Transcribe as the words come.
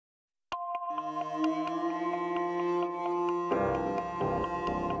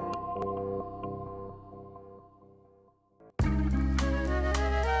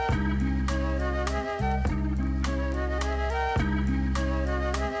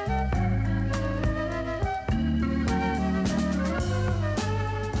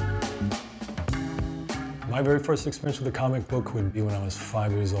My very first experience with a comic book would be when I was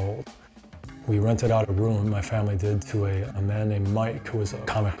 5 years old. We rented out a room, my family did, to a man named Mike, who was a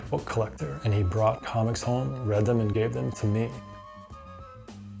comic book collector. And he brought comics home, read them, and gave them to me.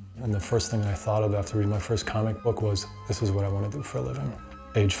 And the first thing I thought of after reading my first comic book was, this is what I want to do for a living,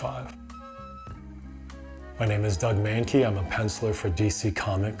 age 5. My name is Doug Mahnke. I'm a penciler for DC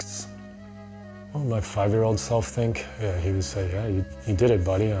Comics. What would my 5-year-old self think? Yeah, he would say, yeah, you did it,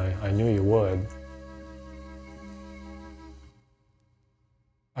 buddy. I knew you would.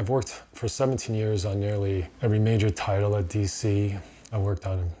 I've worked for 17 years on nearly every major title at DC. I worked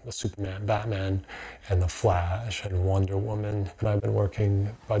on Superman, Batman, and The Flash, and Wonder Woman. And I've been working,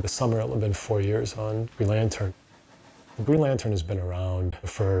 by the summer, it'll have been 4 years on Green Lantern. The Green Lantern has been around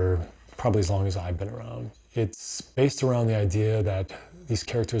for probably as long as I've been around. It's based around the idea that these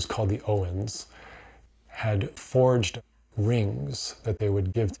characters called the Owens had forged rings that they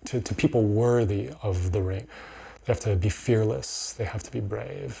would give to people worthy of the ring. They have to be fearless, they have to be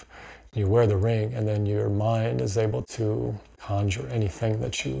brave. You wear the ring and then your mind is able to conjure anything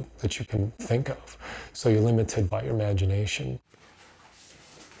that you can think of. So you're limited by your imagination.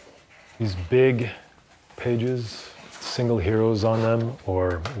 These big pages, single heroes on them,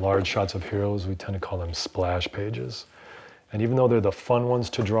 or large shots of heroes, we tend to call them splash pages. And even though they're the fun ones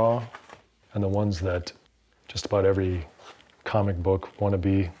to draw, and the ones that just about every comic book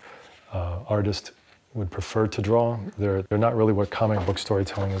wannabe artist would prefer to draw, they're not really what comic book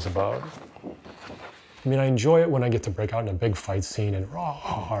storytelling is about. I mean, I enjoy it when I get to break out in a big fight scene and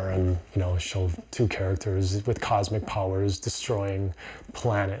roar and, show two characters with cosmic powers destroying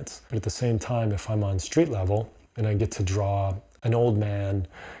planets. But at the same time, if I'm on street level and I get to draw an old man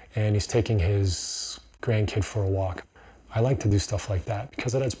and he's taking his grandkid for a walk, I like to do stuff like that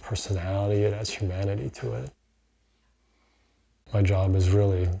because it adds personality, it adds humanity to it. My job is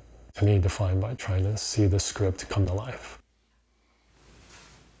really, to me, defined by trying to see the script come to life.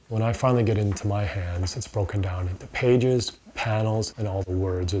 When I finally get into my hands, it's broken down into pages, panels, and all the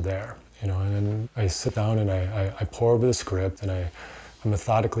words are there. And then I sit down and I pore over the script and I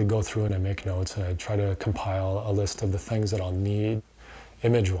methodically go through and I make notes and I try to compile a list of the things that I'll need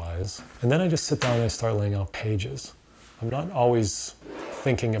image-wise. And then I just sit down and I start laying out pages. I'm not always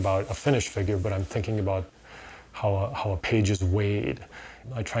thinking about a finished figure, but I'm thinking about how a page is weighed.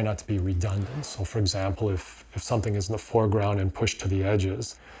 I try not to be redundant. So for example, if something is in the foreground and pushed to the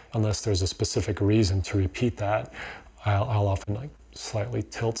edges, unless there's a specific reason to repeat that, I'll often slightly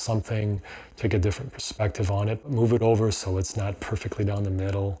tilt something, take a different perspective on it, move it over so it's not perfectly down the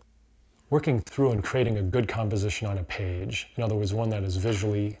middle. Working through and creating a good composition on a page, in other words, one that is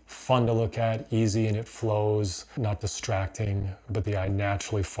visually fun to look at, easy and it flows, not distracting, but the eye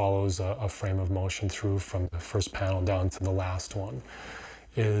naturally follows a frame of motion through from the first panel down to the last one,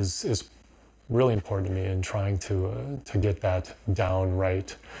 is really important to me in trying to get that down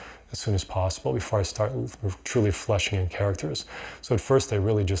right as soon as possible before I start truly fleshing in characters. So at first they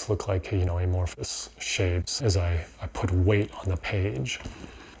really just look like amorphous shapes as I put weight on the page.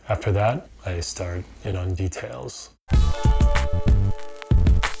 After that, I start in on details.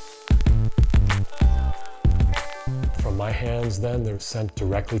 From my hands then, they're sent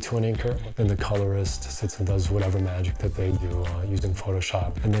directly to an inker, and the colorist sits and does whatever magic that they do using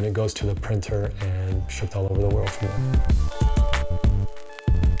Photoshop. And then it goes to the printer and shipped all over the world from there.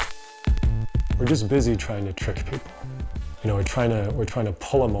 We're just busy trying to trick people. We're trying to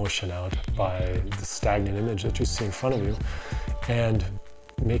pull emotion out by the stagnant image that you see in front of you and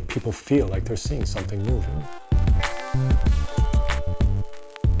make people feel like they're seeing something moving.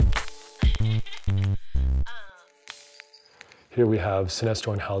 Here we have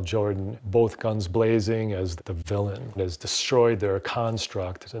Sinestro and Hal Jordan, both guns blazing as the villain has destroyed their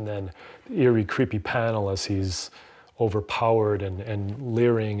construct, and then the eerie, creepy panel as he's overpowered and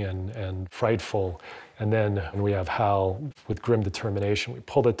leering and frightful. And then we have Hal with grim determination. We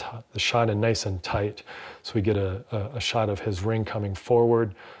pull the shot in nice and tight, so we get a shot of his ring coming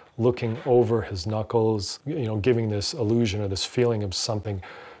forward, looking over his knuckles, giving this illusion or this feeling of something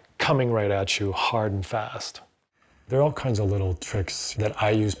coming right at you hard and fast. There are all kinds of little tricks that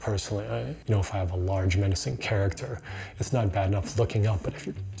I use personally. If I have a large menacing character, it's not bad enough looking up, but if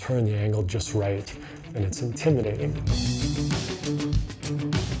you turn the angle just right, then it's intimidating.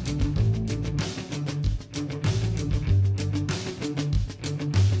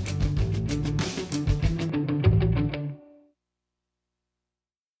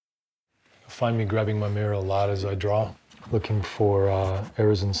 find me grabbing my mirror a lot as I draw, looking for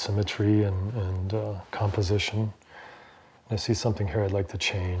errors in symmetry and composition. I see something here I'd like to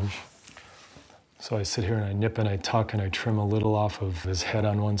change. So I sit here and I nip and I tuck and I trim a little off of his head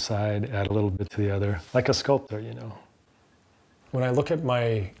on one side, add a little bit to the other, like a sculptor, you know. When I look at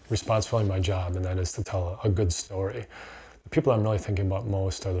my responsibility, my job, and that is to tell a good story, the people I'm really thinking about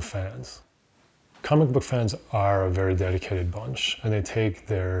most are the fans. Comic book fans are a very dedicated bunch, and they take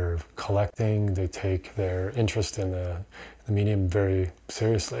their collecting, they take their interest in the medium very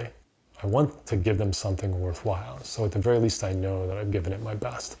seriously. I want to give them something worthwhile, so at the very least I know that I've given it my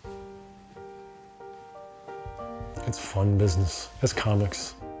best. It's fun business. It's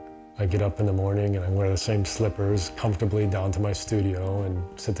comics. I get up in the morning and I wear the same slippers comfortably down to my studio and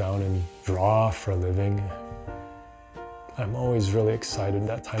sit down and draw for a living. I'm always really excited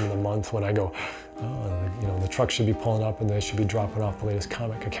that time of the month when I go, oh, you know, the truck should be pulling up and they should be dropping off the latest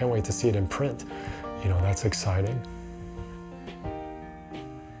comic. I can't wait to see it in print. You know, that's exciting.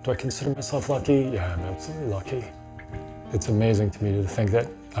 Do I consider myself lucky? Yeah, I'm absolutely lucky. It's amazing to me to think that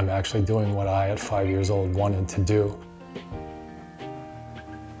I'm actually doing what I, at 5 years old, wanted to do.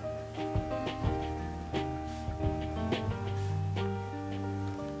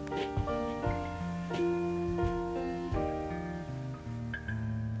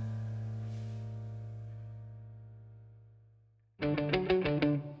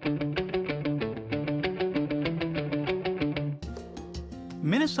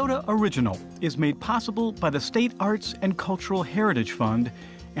 Minnesota Original is made possible by the State Arts and Cultural Heritage Fund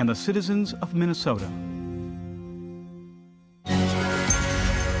and the citizens of Minnesota.